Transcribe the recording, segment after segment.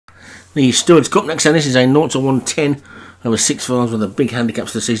The Stewards Cup next, and this is a 0 to 110 over 6 furlongs with the big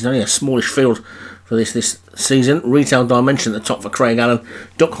handicaps for the season. Only a smallish field for this season. Retail dimension at the top for Craig Allen,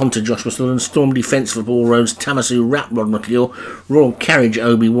 Duck Hunter Joshua Sutherland, Storm Defence for Paul Rhodes, Tamasu Rap Rod McCure, Royal Carriage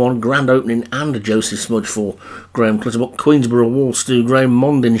Obi-Wan, Grand Opening and Joseph Smudge for Graham Clutterbuck, Queensborough Wall Stu Graham,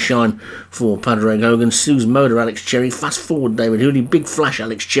 Mondin Shine for Padraig Hogan, Sue's Motor Alex Cherry, Fast Forward David Hooley, Big Flash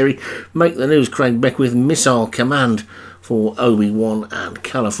Alex Cherry, Make the News Craig Beckwith, Missile Command for Obi-Wan and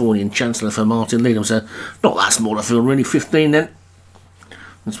Californian Chancellor for Martin Leadham. So not that small a field really, 15 then.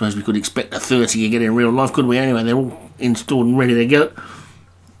 I suppose we could expect a 30 you get in real life, could we? Anyway, they're all installed and ready to go.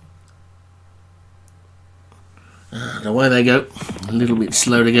 And away they go. A little bit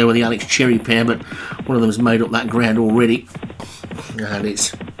slow to go with the Alex Cherry pair, but one of them's made up that ground already. And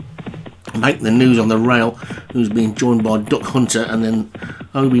it's Make the News on the rail, who's being joined by Duck Hunter, and then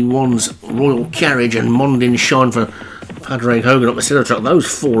Obi-Wan's Royal Carriage and Mondin Shine for Padraig Hogan up the centre track. Those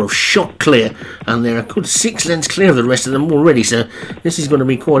four have shot clear, and they're a good 6 lengths clear of the rest of them already, so this is going to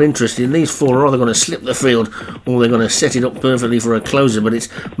be quite interesting. These four are either going to slip the field or they're going to set it up perfectly for a closer, but it's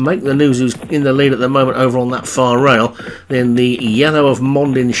Make the News who's in the lead at the moment over on that far rail. Then the yellow of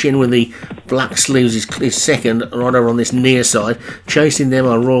Mondin Shin with the black sleeves is second, right over on this near side. Chasing them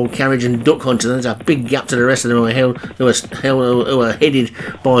are Royal Carriage and Duck Hunter. There's a big gap to the rest of them who are headed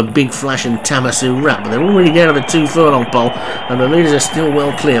by Big Flash and Tamasu Rap, but they're already down to the 2 furlong pole, and the leaders are still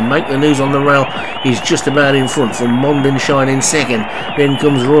well clear. Make the News on the rail is just about in front from Mondin Shine in second. Then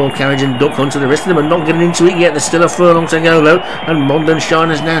comes Royal Carriage and Duck Hunter. The rest of them are not getting into it yet. There's still a furlong to go though, and Mondin Shine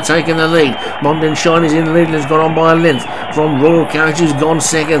has now taken the lead. Mondin Shine is in the lead and has gone on by a length from Royal Carriage, who's gone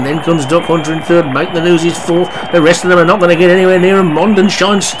second. Then comes Duck Hunter in third. Make the News is fourth. The rest of them are not going to get anywhere near him. Mondin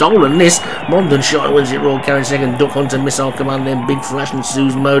Shine stolen this. Mondin Shine wins it. Royal Carriage second. Duck Hunter, Missile Command, then Big Flash and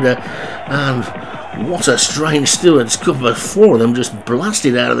Sue's Motor. And what a strange Stewards Cup, but 4 of them just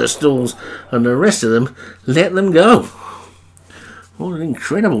blasted out of the stalls and the rest of them let them go. What an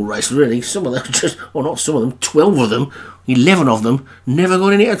incredible race, really. Some of them just, or not some of them, 12 of them, 11 of them never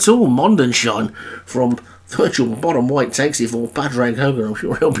got in it at all. Mondin Shine from virtual bottom white takes it for Padraig Hogan. I'm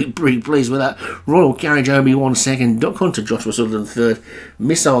sure he'll be pretty pleased with that. Royal Carriage Obi-Wan second, Duck Hunter Joshua Sutherland third,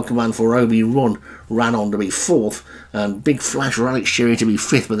 Missile Command for Obi-Wan ran on to be fourth, and Big Flash for Alex Cherry to be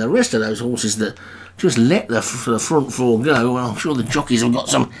fifth. But the rest of those horses that just let the front 4 go, well, I'm sure the jockeys have got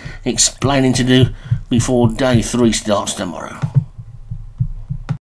some explaining to do before day 3 starts tomorrow.